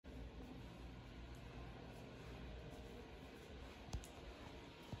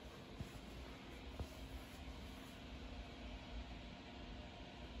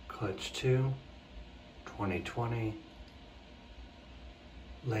Clutch 2, 2020,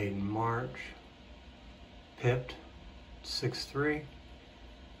 laid in March, pipped 6-3.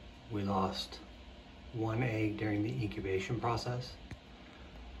 We lost one egg during the incubation process.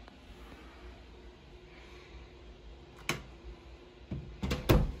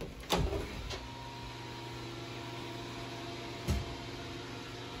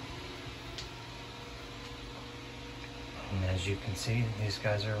 And as you can see, these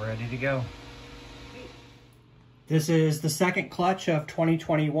guys are ready to go. This is the second clutch of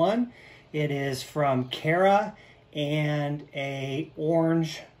 2021. It is from Kara and a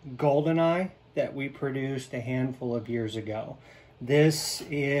orange Goldeneye that we produced a handful of years ago. This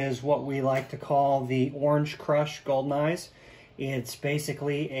is what we like to call the Orange Crush Goldeneyes. It's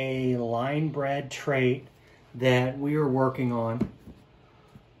basically a line bred trait that we are working on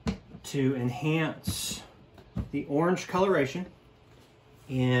to enhance the orange coloration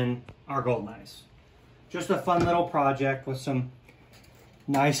in our Goldeneyes. Just a fun little project with some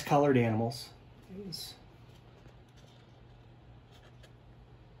nice colored animals.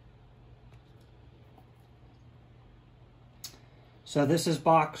 So this is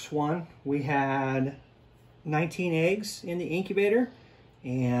box one. We had 19 eggs in the incubator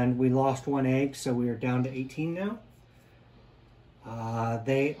and we lost one egg, so we are down to 18 now.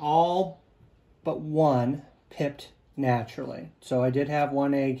 They all but one pipped naturally. So I did have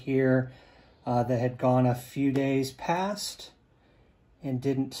one egg here that had gone a few days past and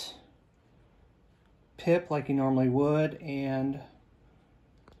didn't pip like he normally would, and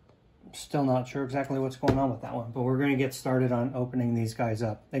still not sure exactly what's going on with that one, but we're going to get started on opening these guys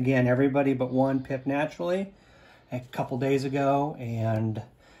up. Again, everybody but one pipped naturally a couple days ago, and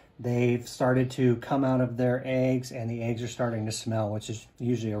they've started to come out of their eggs, and the eggs are starting to smell, which is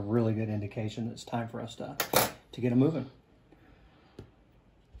usually a really good indication that it's time for us to get them moving.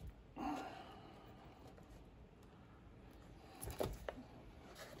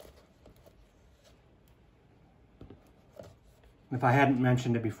 If I hadn't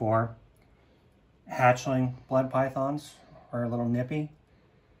mentioned it before, hatchling blood pythons are a little nippy.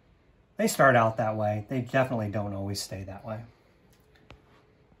 They start out that way. They definitely don't always stay that way.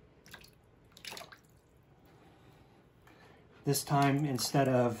 This time, instead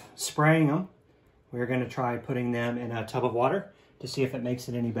of spraying them, we're going to try putting them in a tub of water to see if it makes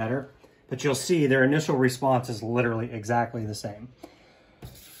it any better. But you'll see their initial response is literally exactly the same.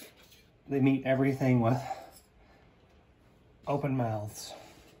 They meet everything with open mouths.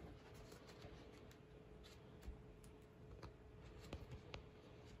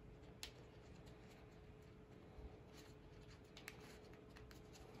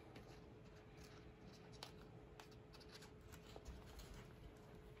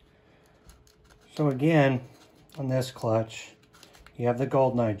 So again, on this clutch, you have the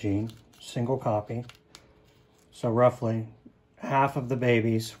Goldeneye gene, single copy. So roughly half of the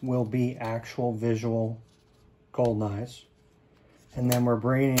babies will be actual visual Goldeneyes. And then we're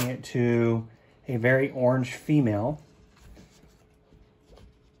breeding it to a very orange female.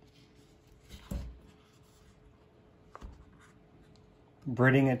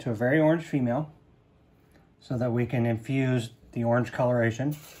 Breeding it to a very orange female so that we can infuse the orange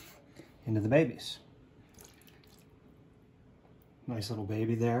coloration into the babies. Nice little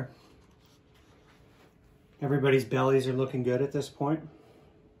baby there. Everybody's bellies are looking good at this point.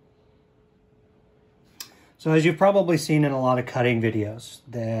 So as you've probably seen in a lot of cutting videos,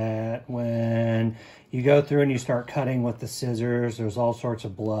 that when you go through and you start cutting with the scissors, there's all sorts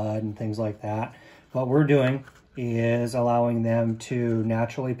of blood and things like that. What we're doing is allowing them to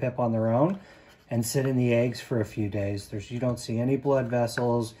naturally pip on their own and sit in the eggs for a few days. You don't see any blood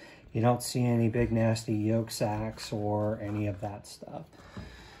vessels, you don't see any big nasty yolk sacs or any of that stuff.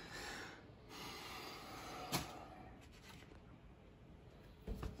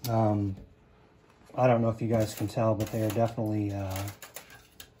 I don't know if you guys can tell, but they are definitely a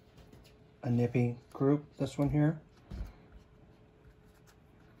nippy group, this one here.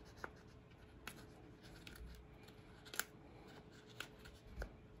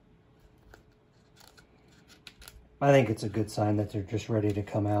 I think it's a good sign that they're just ready to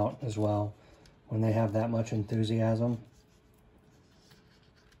come out as well when they have that much enthusiasm.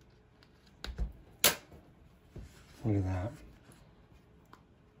 Look at that.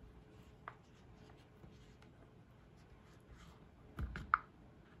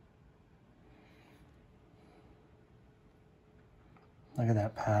 Look at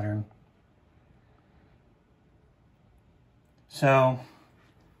that pattern. So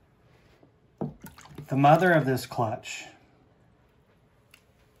the mother of this clutch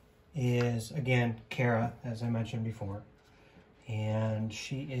is, again, Kara, as I mentioned before. And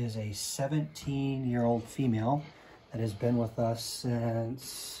she is a 17-year-old female that has been with us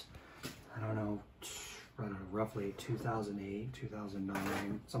since, I don't know, roughly 2008,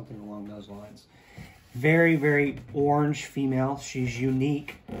 2009, something along those lines. Very, very orange female. She's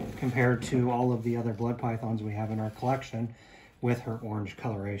unique compared to all of the other blood pythons we have in our collection with her orange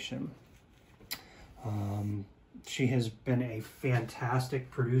coloration. She has been a fantastic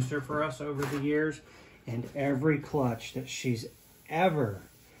producer for us over the years, and every clutch that she's ever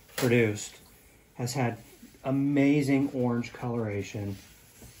produced has had amazing orange coloration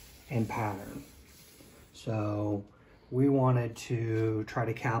and pattern. So we wanted to try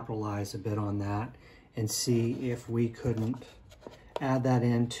to capitalize a bit on that and see if we couldn't add that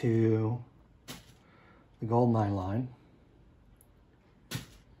into the Goldeneye line.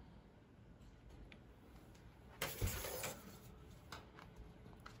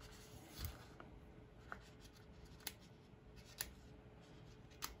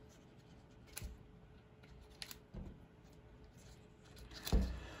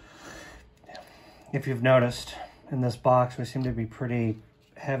 If you've noticed, in this box, we seem to be pretty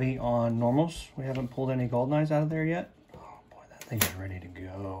heavy on normals. We haven't pulled any Goldeneyes out of there yet. Oh boy, that thing is ready to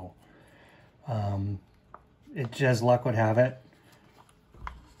go. It just, luck would have it,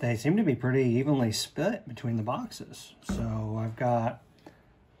 they seem to be pretty evenly split between the boxes. So I've got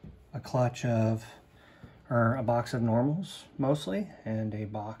a box of normals mostly, and a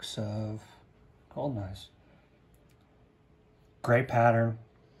box of Goldeneyes. Great pattern,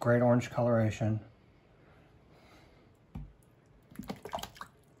 great orange coloration.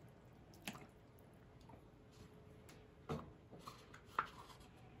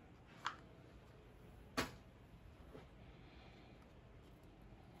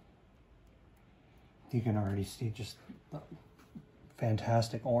 You can already see just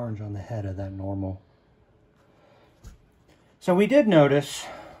fantastic orange on the head of that normal. So we did notice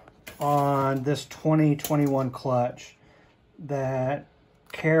on this 2021 clutch that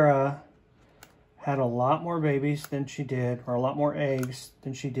Kara had a lot more babies than she did, or a lot more eggs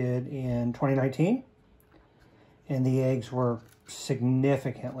than she did in 2019. And the eggs were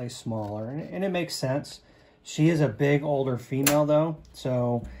significantly smaller. And it makes sense. She is a big older female though.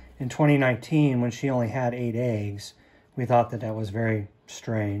 So in 2019, when she only had 8 eggs, we thought that that was very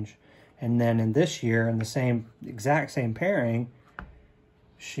strange. And then in this year, in the exact same pairing,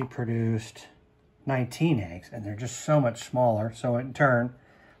 she produced 19 eggs, and they're just so much smaller. So in turn,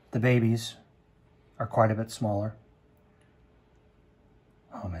 the babies are quite a bit smaller.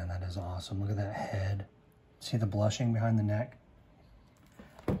 Oh man, that is awesome. Look at that head. See the blushing behind the neck?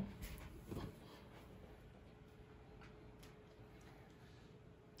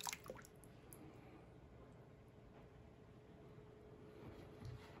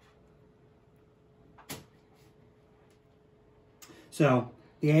 So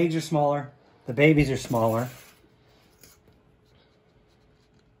the eggs are smaller, the babies are smaller.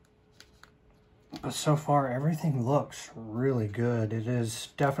 But so far, everything looks really good. It is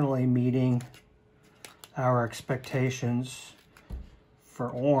definitely meeting our expectations for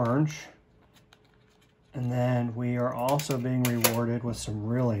orange. And then we are also being rewarded with some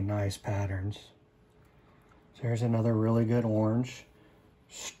really nice patterns. So here's another really good orange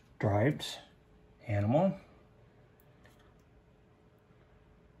striped animal.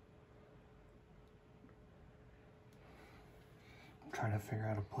 Trying to figure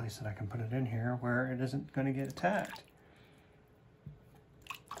out a place that I can put it in here where it isn't going to get attacked.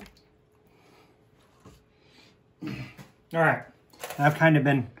 All right, I've kind of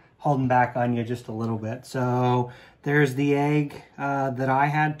been holding back on you just a little bit. So there's the egg that I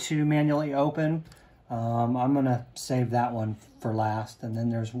had to manually open. I'm going to save that one for last. And then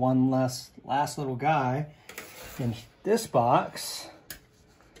there's one last little guy in this box.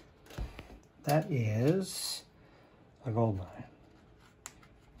 That is a Goldeneye.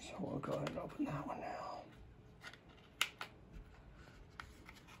 So we'll go ahead and open that one now.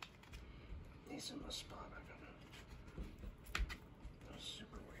 He's in the spot. That's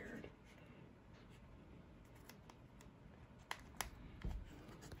super weird.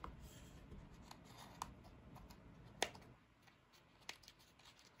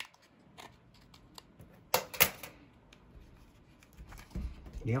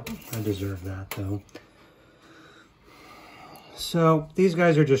 Yep, I deserve that though. So these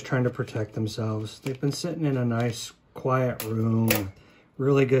guys are just trying to protect themselves. They've been sitting in a nice quiet room,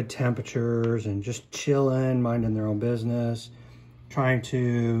 really good temperatures, and just chilling, minding their own business, trying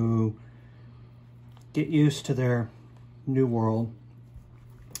to get used to their new world.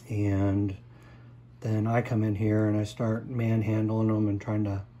 And then I come in here and I start manhandling them and trying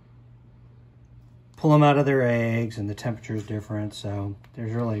to pull them out of their eggs, and the temperature is different. So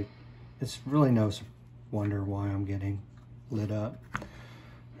it's really no wonder why I'm getting lit up.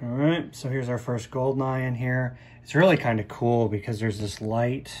 All right, so here's our first Goldeneye in here. It's really kind of cool because there's this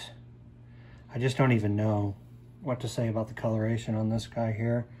light. I just don't even know what to say about the coloration on this guy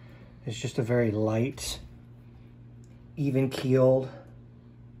here. It's just a very light, even keeled.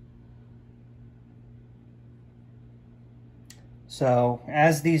 So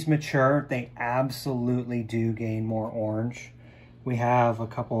as these mature, they absolutely do gain more orange. We have a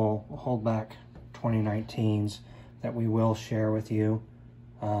couple holdback 2019s that we will share with you.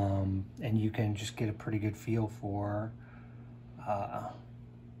 And you can just get a pretty good feel for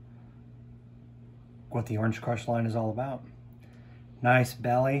what the Orange Crush line is all about. Nice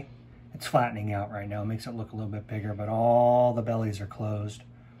belly. It's flattening out right now. It makes it look a little bit bigger, but all the bellies are closed.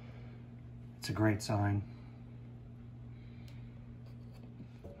 It's a great sign.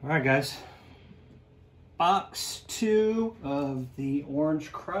 All right, guys. Box 2 of the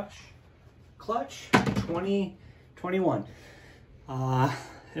Orange Crush Clutch 2021.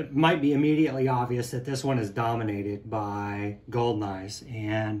 It might be immediately obvious that this one is dominated by Goldeneyes,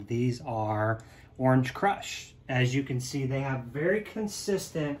 and these are Orange Crush. As you can see, they have very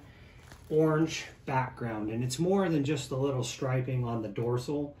consistent orange background, and it's more than just a little striping on the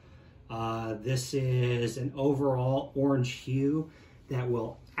dorsal. This is an overall orange hue that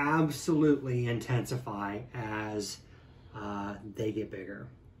will absolutely intensify as they get bigger.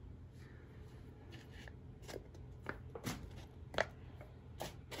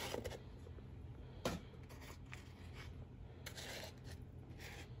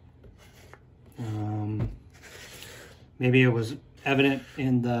 Maybe it was evident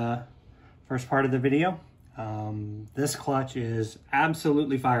in the first part of the video. This clutch is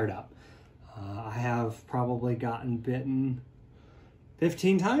absolutely fired up. I have probably gotten bitten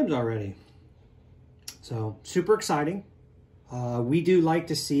 15 times already. So super exciting. We do like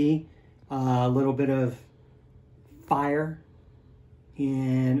to see a little bit of fire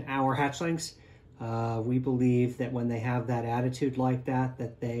in our hatchlings. We believe that when they have that attitude like that,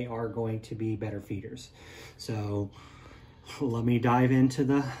 that they are going to be better feeders. So let me dive into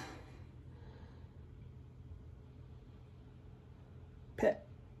the pit.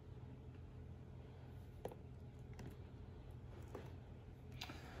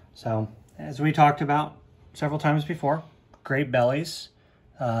 So as we talked about several times before, great bellies.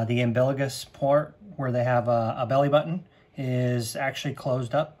 The umbilicus port where they have a belly button is actually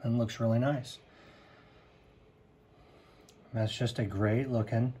closed up and looks really nice. That's just a great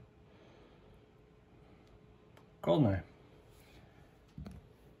looking Goldeneye.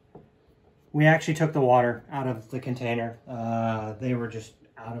 We actually took the water out of the container. They were just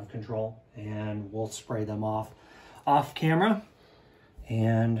out of control, and we'll spray them off camera,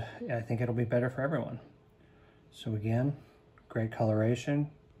 and I think it'll be better for everyone. So again, great coloration,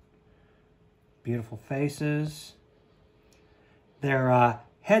 beautiful faces. Their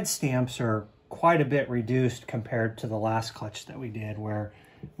head stamps are quite a bit reduced compared to the last clutch that we did, where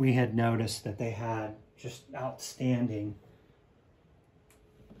we had noticed that they had just outstanding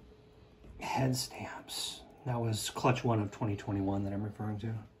head stamps. That was clutch 1 of 2021 that I'm referring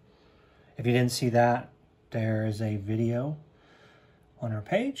to. If you didn't see that, there is a video on our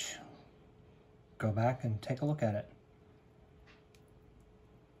page. Go back and take a look at it.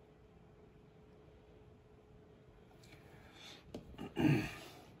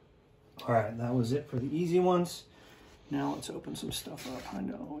 All right, that was it for the easy ones. Now let's open some stuff up. I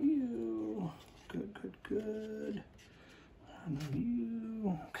know you. Good, good, good. I know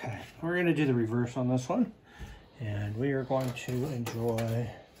you. Okay, we're gonna do the reverse on this one, and we are going to enjoy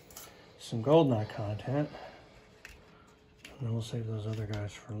some Goldeneye content. And then we'll save those other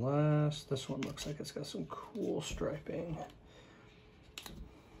guys for last. This one looks like it's got some cool striping.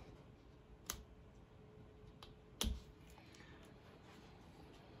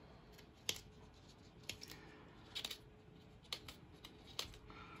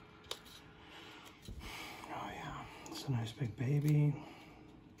 It's a nice big baby.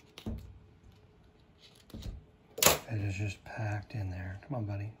 It is just packed in there. Come on,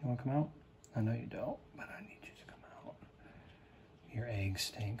 buddy. You want to come out? I know you don't, but I need you to come out. Your egg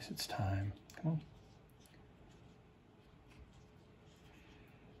stinks. It's time. Come on.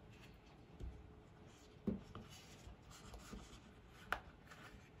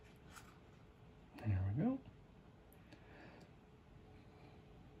 There we go.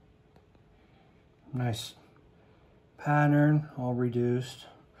 Nice pattern, all reduced.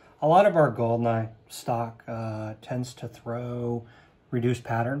 A lot of our Goldeneye stock tends to throw reduced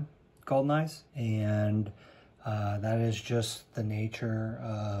pattern Goldeneyes, and that is just the nature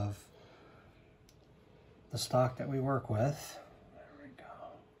of the stock that we work with. There we go.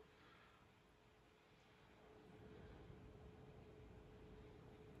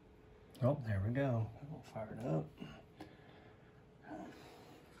 Oh, there we go. We'll fire it up.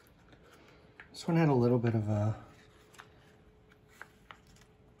 This one had a little bit of a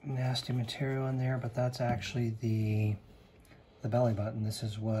nasty material in there, but that's actually the belly button. This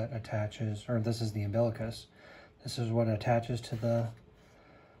is what attaches, or this is the umbilicus. This is what attaches to the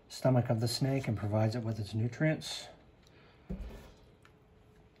stomach of the snake and provides it with its nutrients. And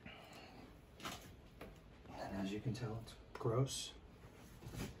as you can tell, it's gross.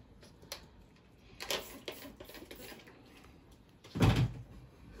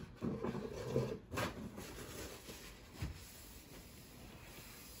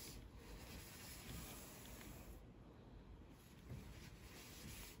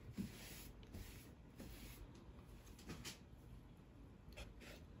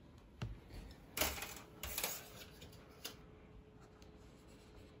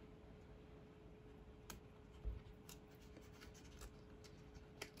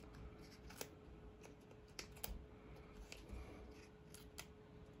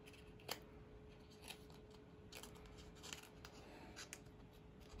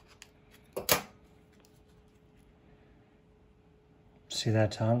 See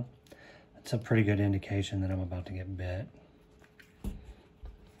that tongue? That's a pretty good indication that I'm about to get bit.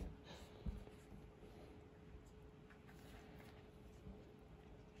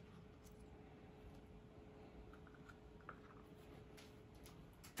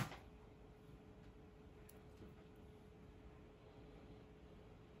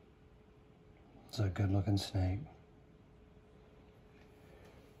 It's a good looking snake.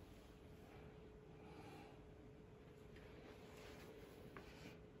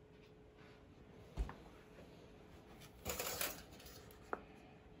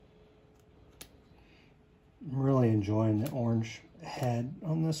 I'm really enjoying the orange head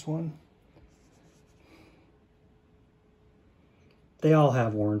on this one. They all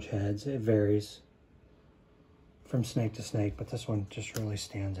have orange heads. It varies from snake to snake, but this one just really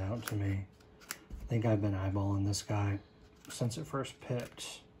stands out to me. I think I've been eyeballing this guy since it first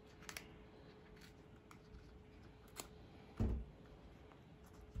picked.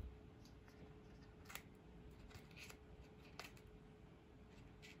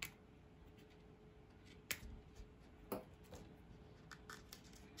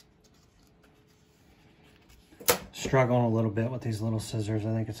 Struggling a little bit with these little scissors.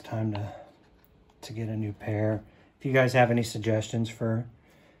 I think it's time to get a new pair. If you guys have any suggestions for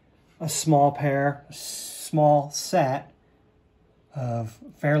a small pair, a small set of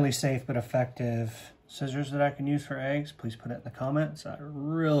fairly safe but effective scissors that I can use for eggs, please put it in the comments. I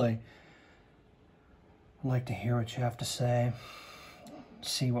really like to hear what you have to say,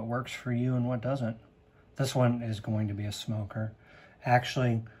 see what works for you and what doesn't. This one is going to be a smoker.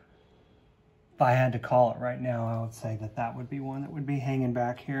 Actually, if I had to call it right now, I would say that that would be one that would be hanging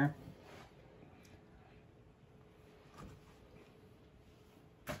back here.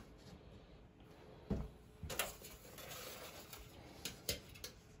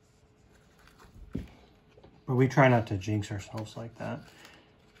 But we try not to jinx ourselves like that.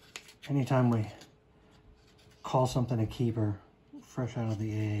 Anytime we call something a keeper fresh out of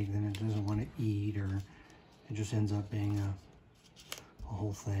the egg, then it doesn't want to eat, or it just ends up being a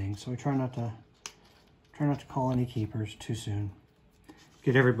whole thing. So we try not to call any keepers too soon.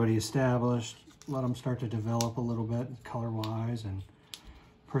 Get everybody established, let them start to develop a little bit color-wise and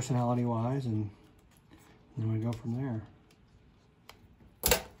personality-wise, and then we go from there.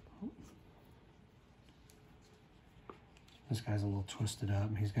 This guy's a little twisted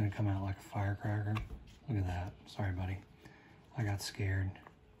up. He's gonna come out like a firecracker. Look at that. Sorry, buddy. I got scared.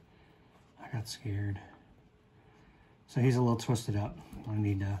 So he's a little twisted up. I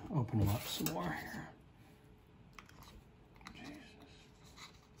need to open him up some more here. Jesus.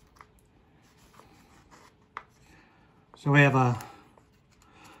 So we have a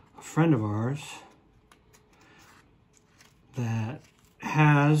friend of ours that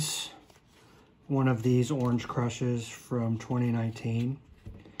has one of these orange crushes from 2019,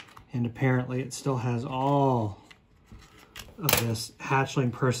 and apparently it still has all of this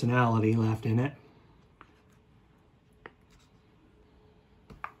hatchling personality left in it.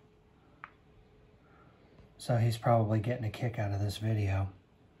 So he's probably getting a kick out of this video.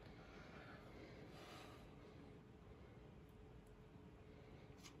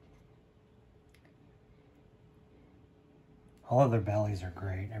 All of their bellies are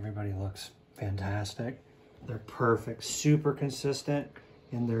great. Everybody looks fantastic. They're perfect, super consistent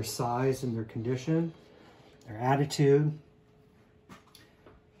in their size and their condition, their attitude.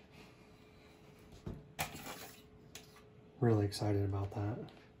 Really excited about that.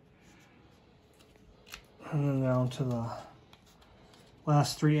 And then down to the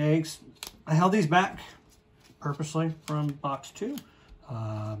last 3 eggs. I held these back purposely from box 2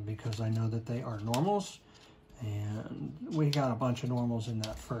 because I know that they are normals, and we got a bunch of normals in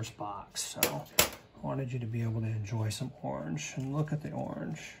that first box, so I wanted you to be able to enjoy some orange. And look at the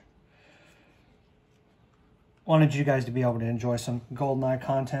orange. Wanted you guys to be able to enjoy some Goldeneye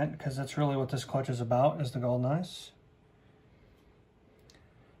content, because that's really what this clutch is about, is the Goldeneyes.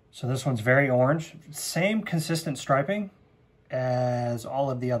 So this one's very orange. Same consistent striping as all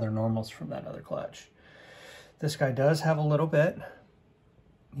of the other normals from that other clutch. This guy does have a little bit.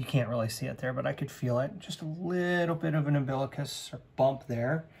 You can't really see it there, but I could feel it. Just a little bit of an umbilicus or bump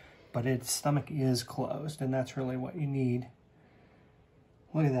there, but its stomach is closed, and that's really what you need.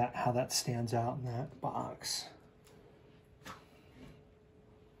 Look at that, how that stands out in that box.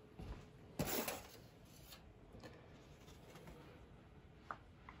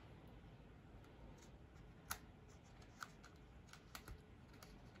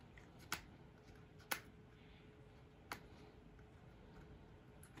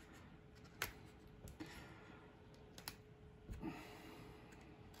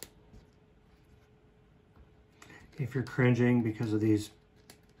 If you're cringing because of these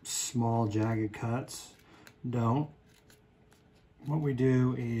small jagged cuts, don't. What we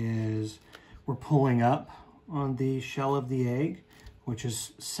do is we're pulling up on the shell of the egg, which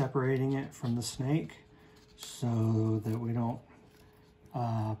is separating it from the snake so that we don't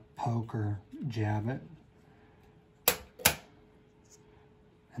poke or jab it.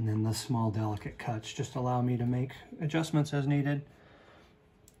 And then the small delicate cuts just allow me to make adjustments as needed.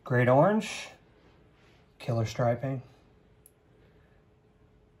 Great orange. Killer striping.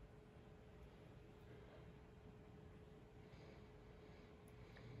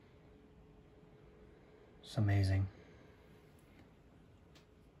 It's amazing.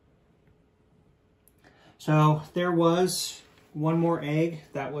 So there was one more egg.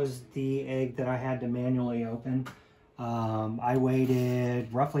 That was the egg that I had to manually open. I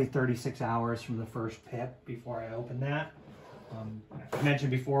waited roughly 36 hours from the first pip before I opened that. I mentioned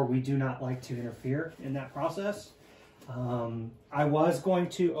before, we do not like to interfere in that process. I was going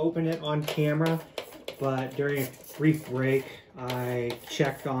to open it on camera, but during a brief break, I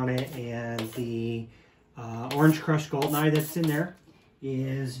checked on it, and the Orange Crush Goldeneye that's in there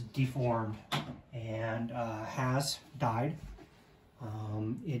is deformed and has died.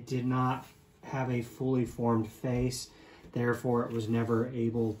 It did not have a fully formed face, therefore it was never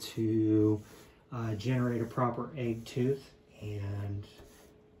able to generate a proper egg tooth, and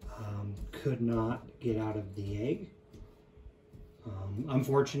could not get out of the egg.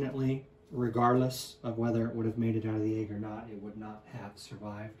 Unfortunately, regardless of whether it would have made it out of the egg or not, it would not have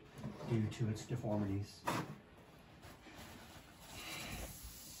survived due to its deformities.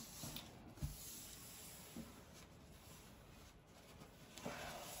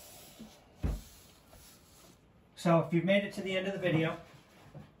 So if you've made it to the end of the video,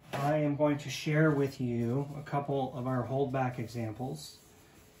 I am going to share with you a couple of our holdback examples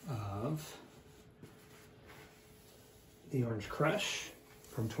of the Orange Crush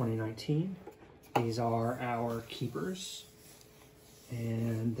from 2019. These are our keepers,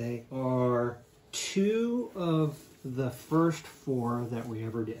 and they are 2 of the first 4 that we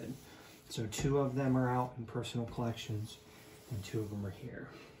ever did. So 2 of them are out in personal collections, and 2 of them are here.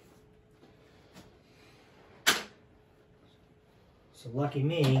 So lucky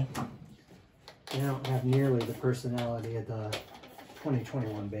me, they don't have nearly the personality of the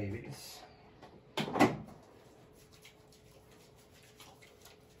 2021 babies.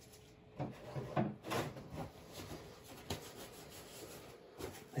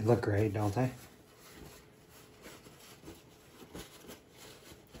 They look great, don't they?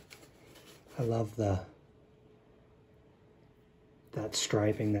 I love that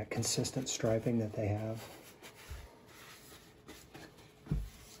striping, that consistent striping that they have.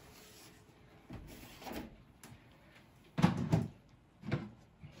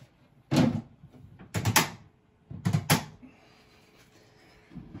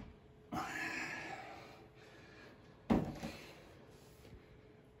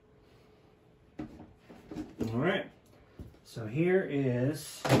 All right, so here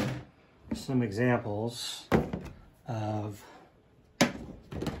is some examples of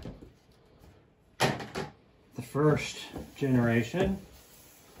the first generation.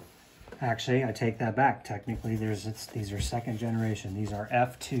 Actually, I take that back. Technically, these are second generation. These are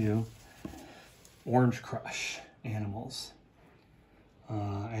F2 Orange Crush animals.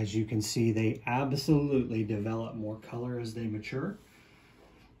 As you can see, they absolutely develop more color as they mature.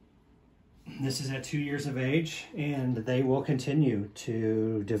 This is at 2 years of age, and they will continue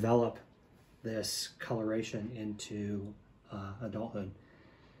to develop this coloration into adulthood.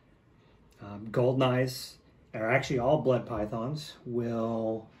 Goldeneyes, or actually all blood pythons,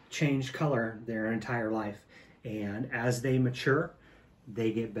 will change color their entire life, and as they mature,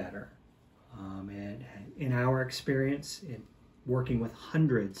 they get better. And in our experience, working with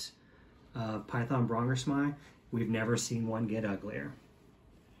hundreds of python brongersmi, we've never seen one get uglier.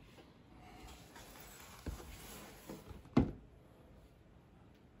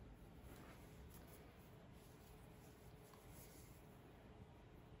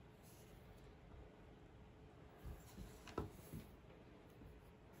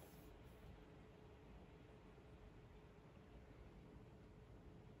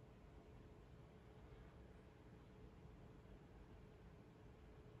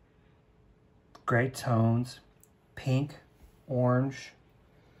 Great tones, pink, orange.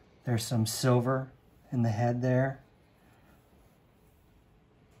 There's some silver in the head there.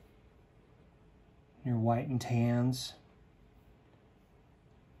 Your white and tans.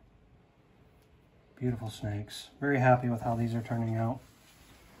 Beautiful snakes. Very happy with how these are turning out.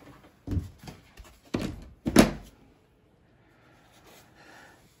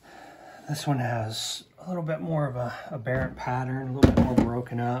 This one has a little bit more of a aberrant pattern, a little bit more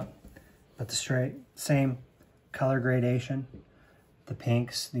broken up. But the same color gradation, the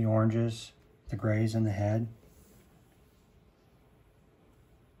pinks, the oranges, the grays in the head.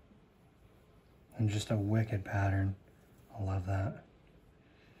 And just a wicked pattern. I love that.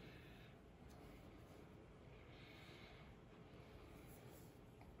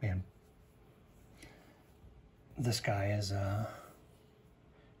 Man, this guy is going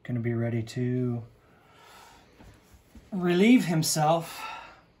to be ready to relieve himself.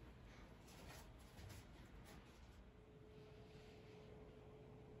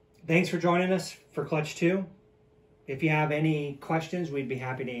 Thanks for joining us for Clutch 2. If you have any questions, we'd be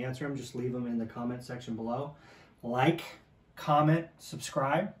happy to answer them. Just leave them in the comment section below. Like, comment,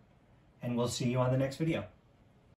 subscribe, and we'll see you on the next video.